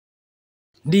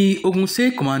The Ogun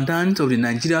State Commandant of the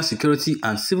Nigeria Security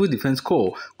and Civil Defense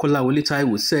Corps, Kolawole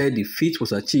Taiwo, said the feat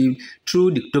was achieved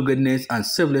through the doggedness and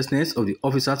selflessness of the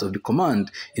officers of the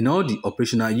command in all the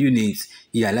operational units.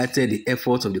 He highlighted the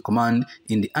efforts of the command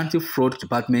in the anti-fraud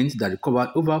department that recovered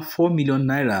over 4 million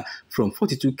naira from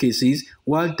 42 cases,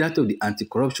 while that of the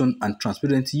anti-corruption and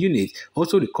transparency unit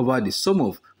also recovered the sum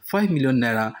of 5 million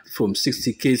naira from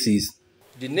 60 cases.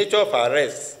 The nature of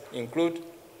arrests include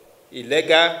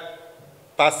illegal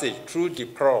passage through the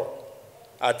prowl,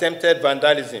 attempted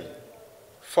vandalism,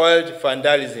 foiled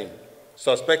vandalism,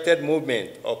 suspected movement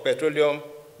of petroleum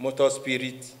motor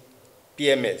spirit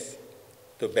 (PMS)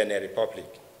 to Benin Republic.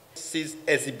 These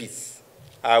exhibits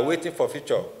are waiting for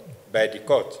forfeiture by the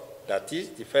court, that is,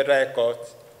 the Federal Court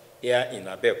here in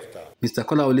Abeokuta. Mr.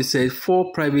 Kolawole said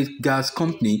 4 private gas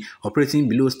companies operating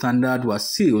below standard were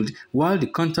sealed, while the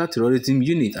counter-terrorism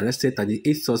unit arrested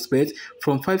 38 suspects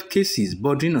from 5 cases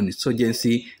bordering on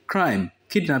insurgency, crime,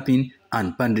 kidnapping,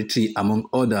 and banditry, among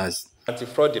others.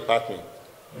 Anti-fraud department,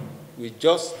 with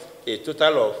just a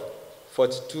total of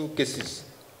 42 cases,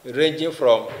 ranging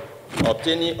from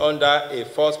obtaining under a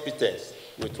false pretense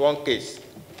with 1 case,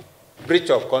 breach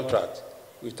of contract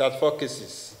with 34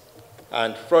 cases,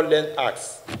 and fraudulent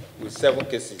acts with 7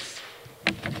 cases.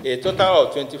 A total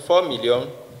of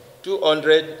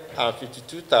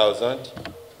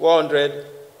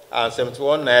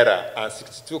 24,252,171 naira and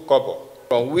 62 kobo,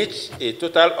 from which a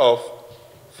total of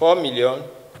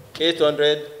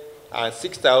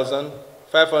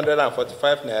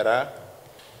 4,806,545 naira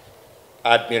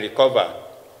had been recovered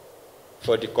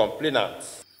for the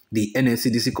complainants. The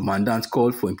NSCDC commandant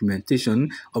called for implementation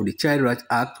of the Child Rights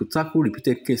Act to tackle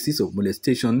repeated cases of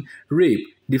molestation, rape,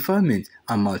 defilement,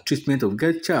 and maltreatment of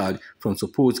girl child from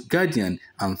supposed guardians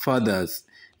and fathers.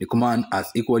 The command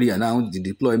has equally announced the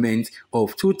deployment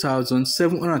of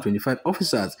 2,725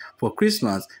 officers for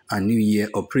Christmas and New Year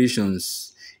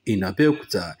operations. In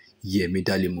Abeokuta, Yemi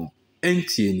Dalimo,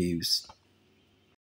 NTA News.